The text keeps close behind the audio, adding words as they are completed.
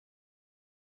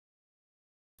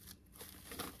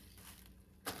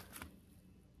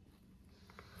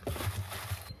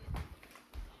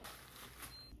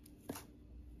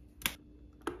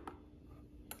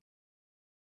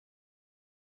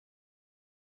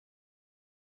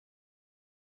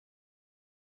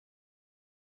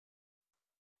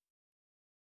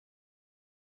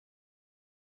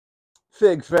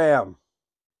Fig fam,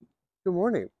 good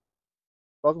morning.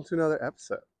 Welcome to another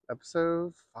episode.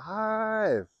 Episode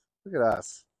 5. Look at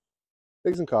us.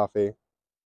 Figs and coffee.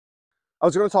 I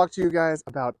was going to talk to you guys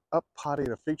about up-potting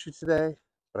a fig tree today,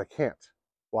 but I can't.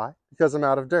 Why? Because I'm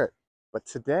out of dirt. But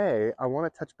today, I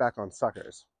want to touch back on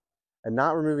suckers. And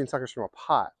not removing suckers from a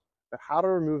pot, but how to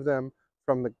remove them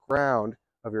from the ground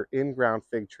of your in-ground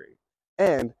fig tree.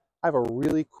 And I have a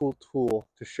really cool tool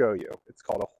to show you. It's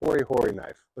called a hoary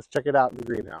knife. Let's check it out in the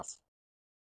greenhouse.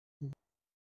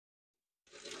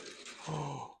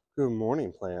 Oh, good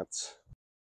morning, plants.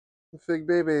 The fig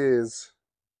babies.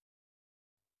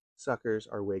 Suckers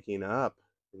are waking up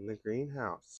in the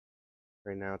greenhouse.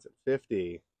 Right now it's at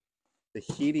 50. The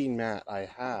heating mat I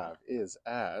have is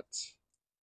at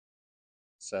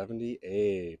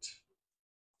 78.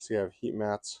 So you have heat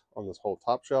mats on this whole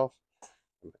top shelf.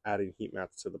 I'm adding heat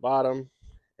mats to the bottom.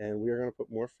 And we are going to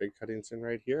put more fig cuttings in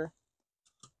right here.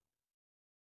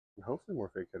 And hopefully more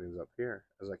fig cuttings up here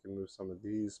as I can move some of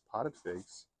these potted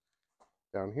figs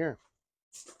down here.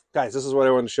 Guys, this is what I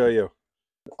wanted to show you.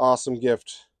 An awesome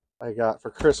gift I got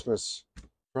for Christmas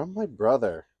from my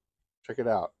brother. Check it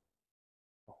out.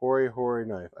 A hoary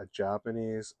knife, a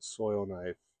Japanese soil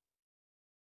knife.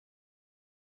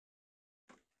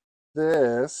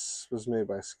 This was made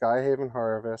by Skyhaven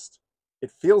Harvest.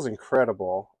 It feels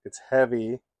incredible. It's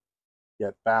heavy,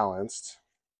 yet balanced.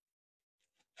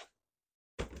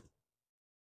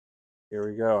 Here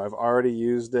we go. I've already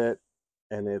used it,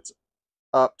 and it's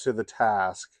up to the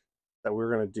task that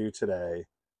we're going to do today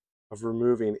of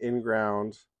removing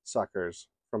in-ground suckers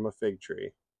from a fig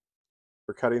tree.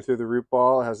 We're cutting through the root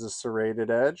ball. It has this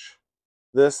serrated edge.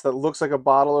 This that looks like a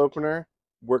bottle opener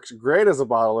works great as a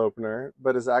bottle opener,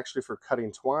 but is actually for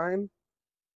cutting twine.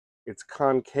 It's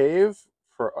concave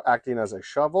for acting as a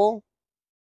shovel.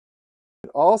 It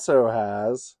also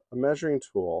has a measuring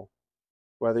tool,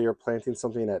 whether you're planting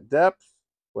something at depth,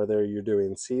 whether you're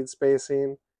doing seed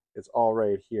spacing, it's all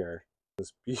right here.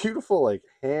 This beautiful, like,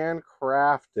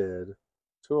 handcrafted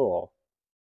tool.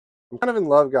 I'm kind of in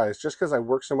love, guys, just because I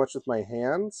work so much with my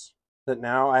hands that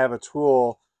now I have a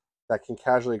tool that can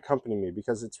casually accompany me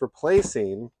because it's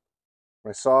replacing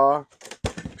my saw,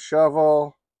 my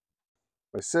shovel,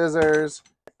 my scissors,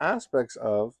 aspects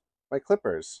of my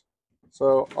clippers.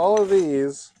 So all of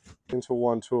these into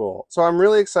one tool. So I'm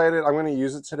really excited. I'm going to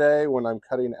use it today when I'm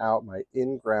cutting out my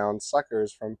in-ground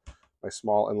suckers from my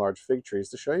small and large fig trees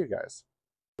to show you guys.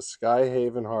 The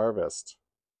Skyhaven Harvest.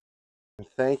 And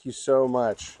thank you so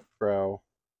much, bro.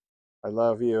 I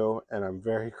love you, and I'm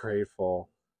very grateful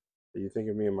that you think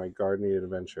of me in my gardening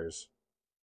adventures.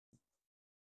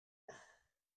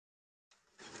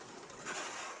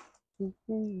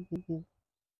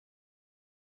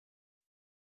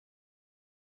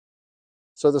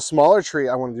 So the smaller tree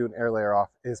I want to do an air layer off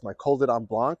is my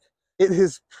Blanc. It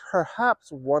is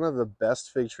perhaps one of the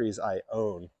best fig trees I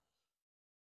own.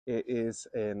 It is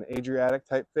an Adriatic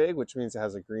type fig, which means it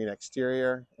has a green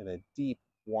exterior and a deep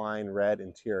wine red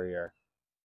interior.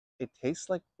 It tastes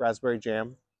like raspberry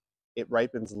jam. It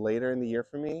ripens later in the year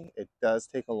for me. It does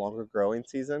take a longer growing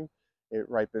season. It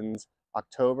ripens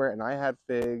October, and I had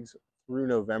figs through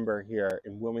November here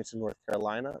in Wilmington, North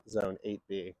Carolina, zone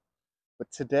 8B.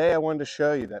 But today I wanted to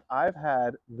show you that I've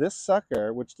had this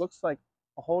sucker, which looks like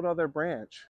a whole other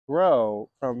branch, grow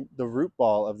from the root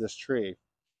ball of this tree.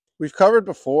 We've covered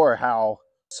before how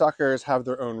suckers have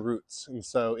their own roots, and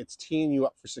so it's teeing you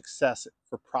up for success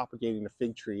for propagating a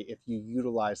fig tree if you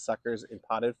utilize suckers in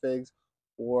potted figs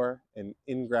or in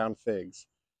in-ground figs.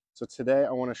 So today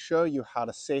I want to show you how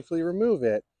to safely remove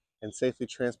it and safely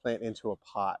transplant into a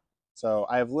pot. So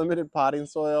I have limited potting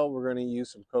soil. We're going to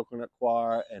use some coconut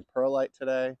coir and perlite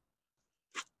today.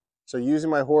 So using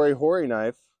my hoary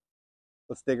knife,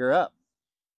 let's dig her up.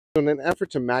 In an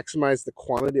effort to maximize the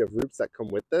quantity of roots that come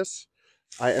with this,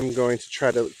 I am going to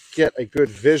try to get a good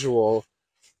visual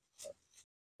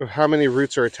of how many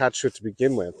roots are attached to it to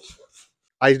begin with.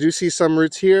 I do see some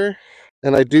roots here,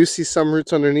 and I do see some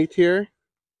roots underneath here,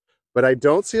 but I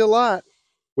don't see a lot,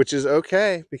 which is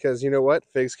okay, because you know what?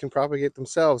 Figs can propagate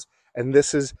themselves, and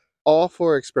this is all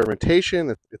for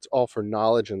experimentation. It's all for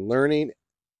knowledge and learning,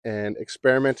 and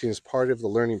experimenting is part of the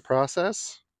learning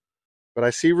process. But I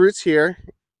see roots here,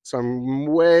 so I'm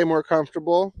way more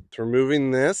comfortable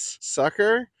removing this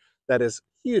sucker. That is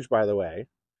huge, by the way.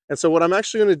 And so what I'm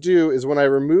actually going to do is when I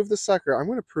remove the sucker, I'm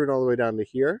going to prune all the way down to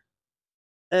here,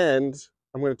 and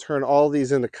I'm going to turn all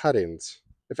these into cuttings.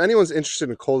 If anyone's interested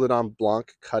in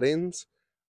Blanc cuttings,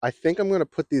 I think I'm going to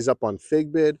put these up on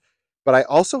FigBid, but I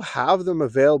also have them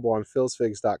available on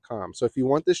philsfigs.com. So if you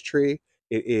want this tree,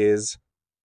 it is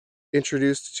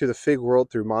Introduced to the fig world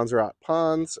through Montserrat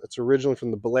Ponds. It's originally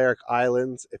from the Balearic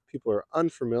Islands. If people are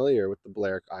unfamiliar with the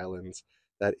Balearic Islands,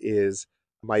 that is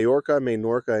Mallorca,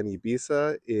 Menorca, and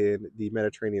Ibiza in the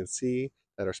Mediterranean Sea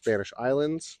that are Spanish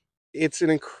islands. It's an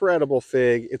incredible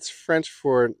fig. It's French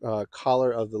for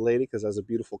collar of the lady because it has a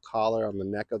beautiful collar on the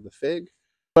neck of the fig.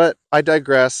 But I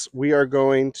digress. We are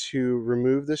going to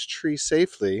remove this tree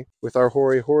safely with our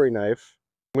hori knife.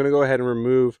 I'm going to go ahead and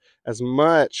remove as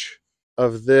much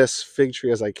of this fig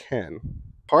tree as I can.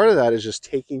 Part of that is just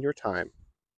taking your time.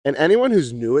 And anyone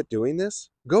who's new at doing this,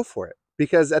 go for it.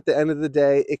 Because at the end of the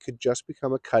day, it could just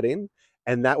become a cutting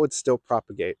and that would still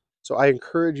propagate. So I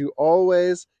encourage you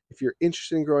always, if you're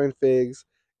interested in growing figs,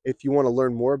 if you want to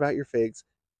learn more about your figs,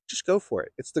 just go for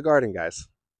it. It's the garden, guys.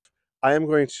 I am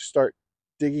going to start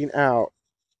digging out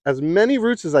as many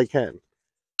roots as I can.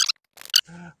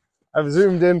 I've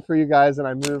zoomed in for you guys and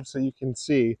I moved so you can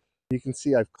see. You can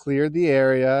see I've cleared the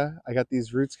area. I got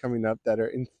these roots coming up that are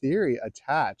in theory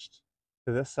attached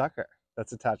to this sucker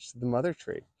that's attached to the mother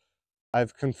tree.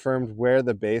 I've confirmed where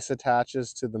the base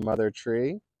attaches to the mother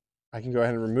tree. I can go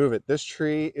ahead and remove it. This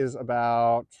tree is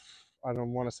about, I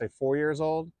don't want to say 4 years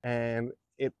old, and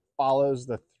it follows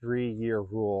the 3-year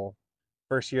rule.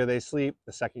 First year they sleep,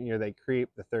 the second year they creep,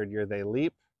 the third year they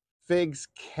leap. Figs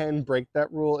can break that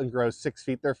rule and grow 6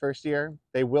 feet their first year.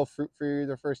 They will fruit for you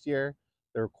their first year.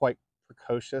 They're quite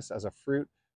precocious as a fruit,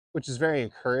 which is very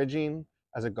encouraging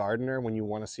as a gardener when you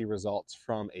want to see results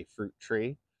from a fruit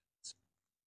tree.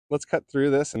 Let's cut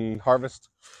through this and harvest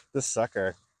this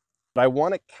sucker. But I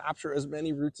want to capture as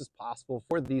many roots as possible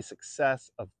for the success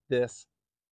of this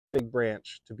big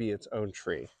branch to be its own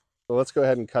tree. So let's go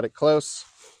ahead and cut it close.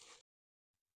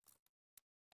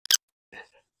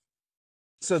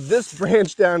 So this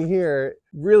branch down here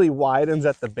really widens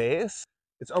at the base.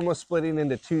 It's almost splitting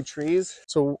into 2 trees.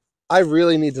 So I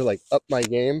really need to like up my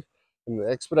game and to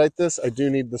expedite this. I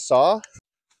do need the saw.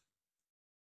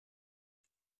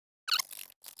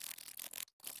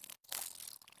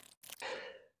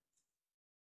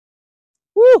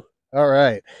 Woo! All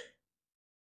right.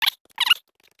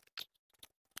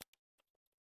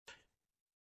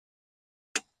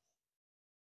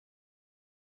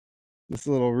 This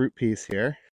little root piece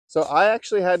here. So I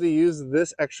actually had to use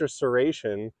this extra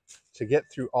serration to get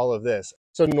through all of this.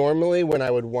 So normally when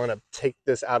I would want to take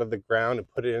this out of the ground and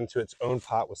put it into its own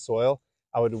pot with soil,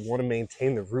 I would want to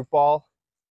maintain the root ball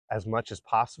as much as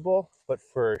possible. But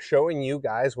for showing you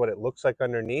guys what it looks like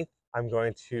underneath, I'm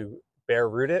going to bare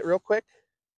root it real quick.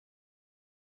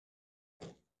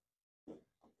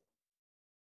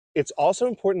 It's also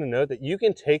important to note that you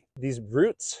can take these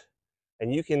roots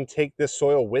and you can take this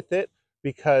soil with it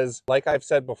because, like I've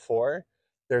said before,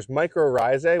 there's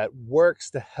mycorrhizae that works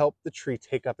to help the tree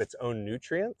take up its own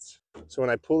nutrients. So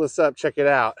when I pull this up, check it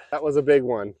out. That was a big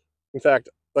one. In fact,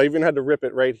 I even had to rip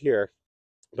it right here.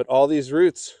 But all these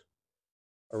roots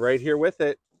are right here with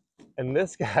it. And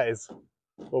this, guys,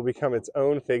 will become its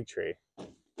own fig tree.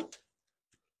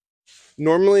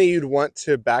 Normally, you'd want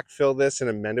to backfill this and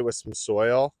amend it with some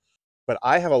soil. But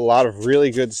I have a lot of really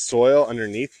good soil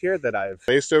underneath here that I've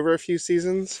placed over a few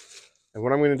seasons. And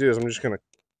what I'm going to do is I'm just going to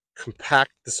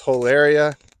compact this whole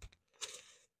area.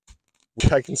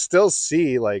 I can still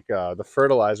see like the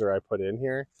fertilizer I put in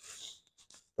here.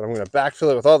 But I'm going to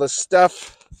backfill it with all this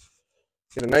stuff.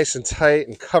 Get it nice and tight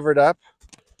and covered up.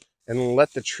 And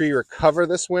let the tree recover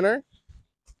this winter.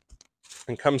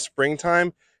 And come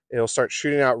springtime, it'll start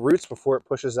shooting out roots before it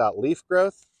pushes out leaf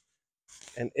growth.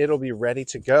 And it'll be ready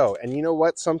to go. And you know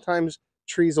what? Sometimes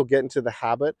trees will get into the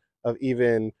habit of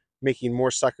even making more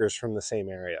suckers from the same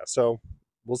area. So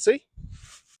we'll see.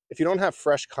 If you don't have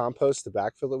fresh compost to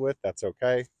backfill it with, that's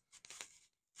okay.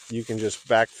 You can just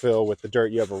backfill with the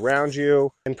dirt you have around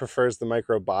you and prefers the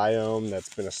microbiome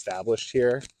that's been established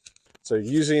here. So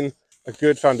using a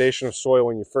good foundation of soil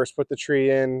when you first put the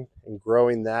tree in and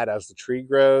growing that as the tree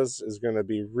grows is going to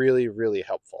be really, really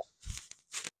helpful.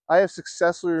 I have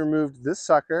successfully removed this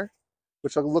sucker,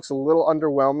 which looks a little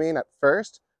underwhelming at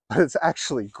first, but it's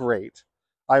actually great.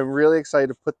 I'm really excited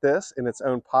to put this in its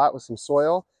own pot with some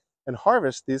soil and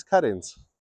harvest these cuttings.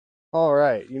 All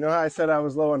right, you know how I said I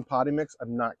was low on potting mix?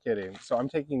 I'm not kidding. So I'm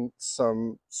taking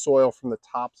some soil from the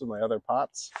tops of my other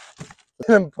pots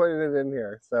and I'm putting it in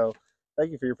here. So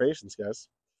thank you for your patience, guys.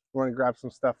 I want to grab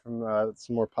some stuff from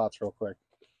some more pots real quick.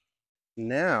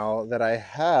 Now that I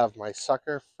have my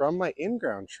sucker from my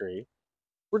in-ground tree,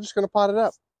 we're just going to pot it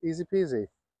up. Easy peasy.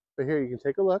 But here you can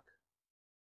take a look.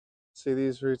 See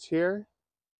these roots here?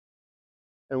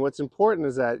 And what's important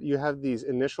is that you have these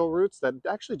initial roots that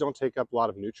actually don't take up a lot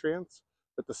of nutrients,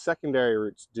 but the secondary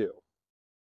roots do.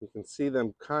 You can see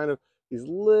them kind of, these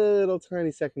little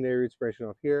tiny secondary roots branching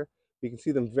off here. You can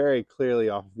see them very clearly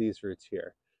off of these roots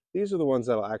here. These are the ones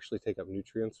that'll actually take up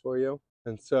nutrients for you.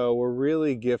 And so we're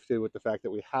really gifted with the fact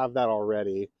that we have that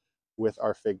already with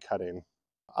our fig cutting.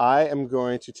 I am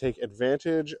going to take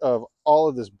advantage of all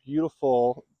of this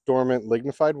beautiful dormant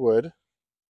lignified wood.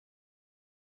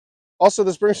 Also,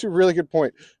 this brings to a really good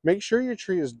point. Make sure your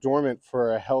tree is dormant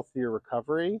for a healthier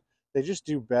recovery. They just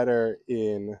do better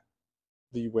in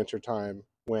the wintertime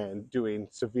when doing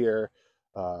severe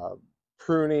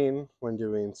pruning, when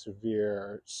doing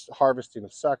severe harvesting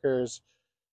of suckers.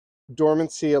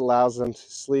 Dormancy allows them to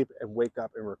sleep and wake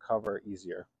up and recover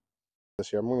easier.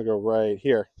 This year, I'm going to go right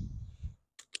here.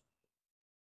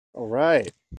 All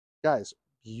right, guys,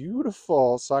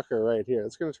 beautiful sucker right here.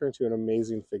 It's going to turn into an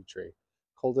amazing fig tree.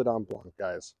 Coldedon Blanc,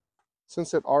 guys.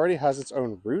 Since it already has its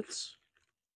own roots,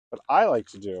 what I like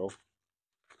to do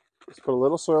is put a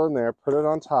little soil in there, put it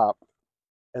on top,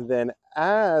 and then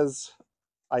as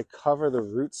I cover the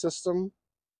root system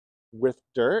with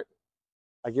dirt,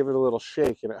 I give it a little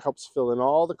shake, and it helps fill in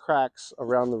all the cracks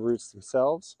around the roots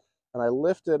themselves. And I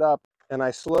lift it up, and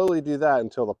I slowly do that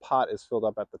until the pot is filled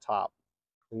up at the top.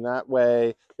 And that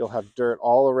way, you'll have dirt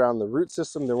all around the root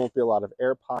system. There won't be a lot of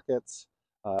air pockets.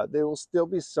 There will still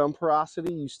be some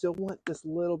porosity. You still want this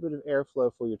little bit of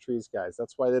airflow for your trees, guys.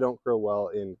 That's why they don't grow well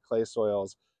in clay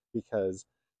soils, because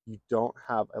you don't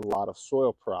have a lot of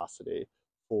soil porosity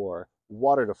for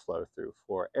water to flow through,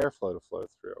 for airflow to flow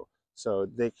through. So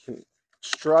they can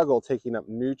struggle taking up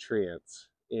nutrients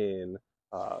in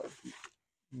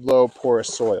low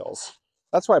porous soils.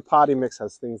 That's why potting mix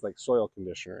has things like soil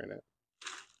conditioner in it.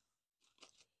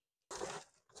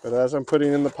 But as I'm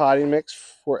putting in the potting mix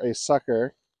for a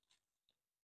sucker,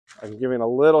 I'm giving a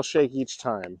little shake each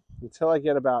time until I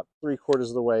get about 3/4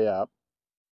 of the way up.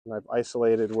 And I've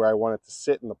isolated where I want it to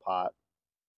sit in the pot.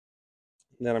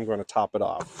 And then I'm going to top it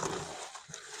off.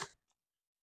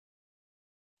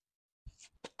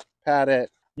 Pat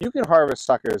it. You can harvest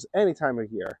suckers any time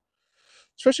of year.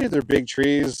 Especially if they're big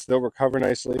trees, they'll recover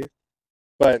nicely.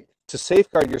 But to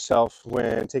safeguard yourself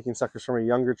when taking suckers from a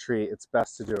younger tree, it's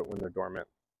best to do it when they're dormant.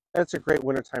 And it's a great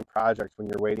wintertime project when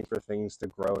you're waiting for things to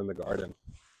grow in the garden.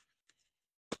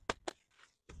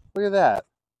 Look at that.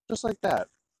 Just like that.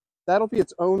 That'll be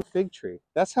its own fig tree.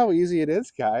 That's how easy it is,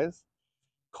 guys.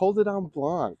 Coldedon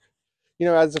Blanc. You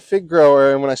know, as a fig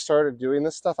grower, and when I started doing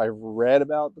this stuff, I read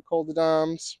about the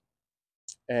coldedons.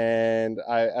 And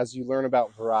as you learn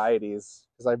about varieties,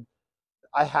 because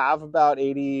I have about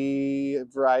 80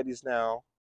 varieties now.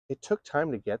 It took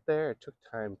time to get there. It took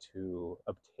time to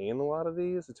obtain a lot of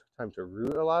these. It took time to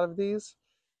root a lot of these.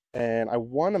 And I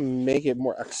want to make it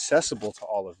more accessible to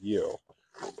all of you.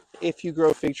 If you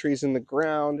grow fig trees in the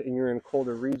ground and you're in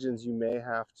colder regions, you may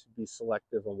have to be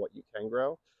selective on what you can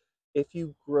grow. If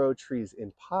you grow trees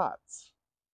in pots,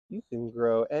 you can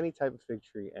grow any type of fig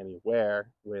tree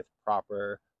anywhere with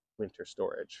proper winter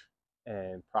storage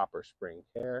and proper spring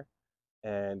care,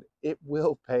 and it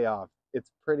will pay off.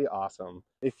 It's pretty awesome.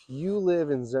 If you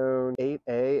live in zone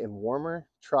 8A and warmer,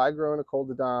 try growing a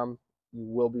coldedon. You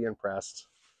will be impressed.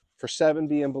 For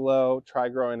 7B and below, try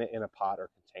growing it in a pot or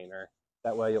container.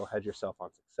 That way you'll hedge yourself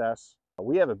on success.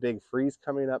 We have a big freeze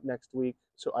coming up next week,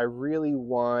 so I really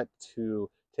want to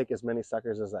take as many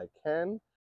suckers as I can.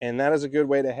 And that is a good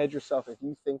way to hedge yourself. If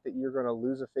you think that you're going to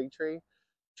lose a fig tree,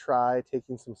 try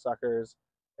taking some suckers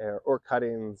or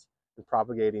cuttings and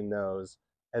propagating those,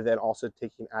 and then also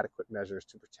taking adequate measures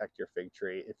to protect your fig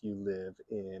tree if you live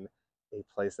in a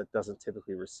place that doesn't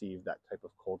typically receive that type of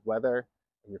cold weather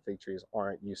and your fig trees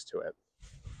aren't used to it.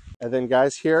 And then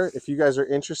guys here, if you guys are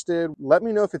interested, let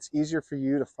me know if it's easier for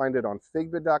you to find it on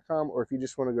figbid.com, or if you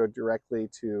just want to go directly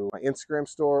to my Instagram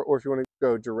store, or if you want to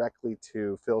go directly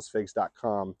to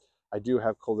philsfigs.com. I do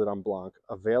have Coldedon Blanc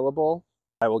available.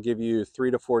 I will give you 3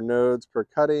 to 4 nodes per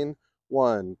cutting.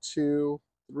 1, 2,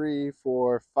 3,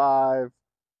 4, 5,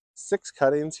 6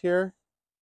 cuttings here.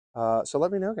 So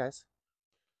let me know, guys.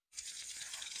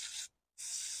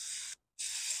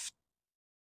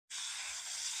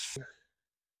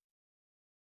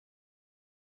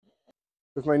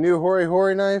 With my new Hori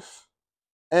Hori knife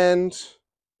and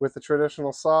with the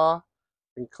traditional saw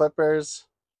and clippers,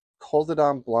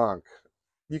 Coldedon Blanc.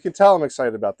 You can tell I'm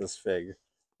excited about this fig,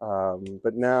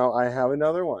 but now I have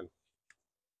another one.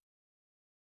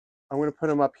 I'm going to put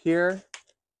them up here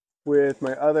with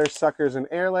my other suckers and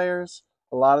air layers.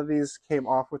 A lot of these came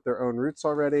off with their own roots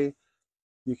already.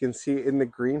 You can see in the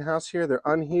greenhouse here, they're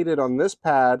unheated on this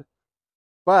pad,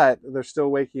 but they're still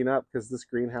waking up because this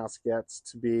greenhouse gets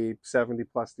to be 70+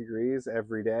 degrees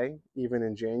every day, even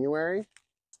in January.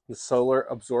 The solar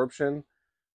absorption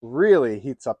really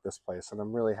heats up this place, and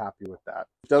I'm really happy with that.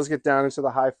 It does get down into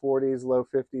the high 40s, low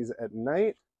 50s at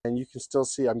night, and you can still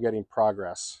see I'm getting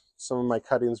progress. Some of my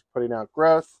cuttings are putting out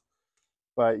growth,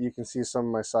 but you can see some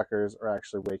of my suckers are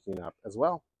actually waking up as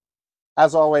well.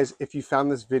 As always, if you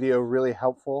found this video really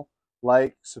helpful,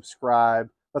 like, subscribe.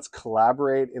 Let's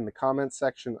collaborate in the comments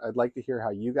section. I'd like to hear how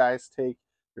you guys take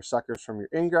your suckers from your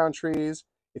in-ground trees.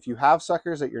 If you have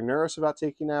suckers that you're nervous about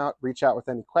taking out, reach out with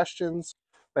any questions.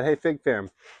 But hey, Fig Fam,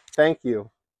 thank you.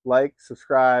 Like,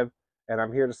 subscribe, and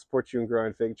I'm here to support you in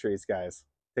growing fig trees, guys.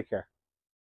 Take care.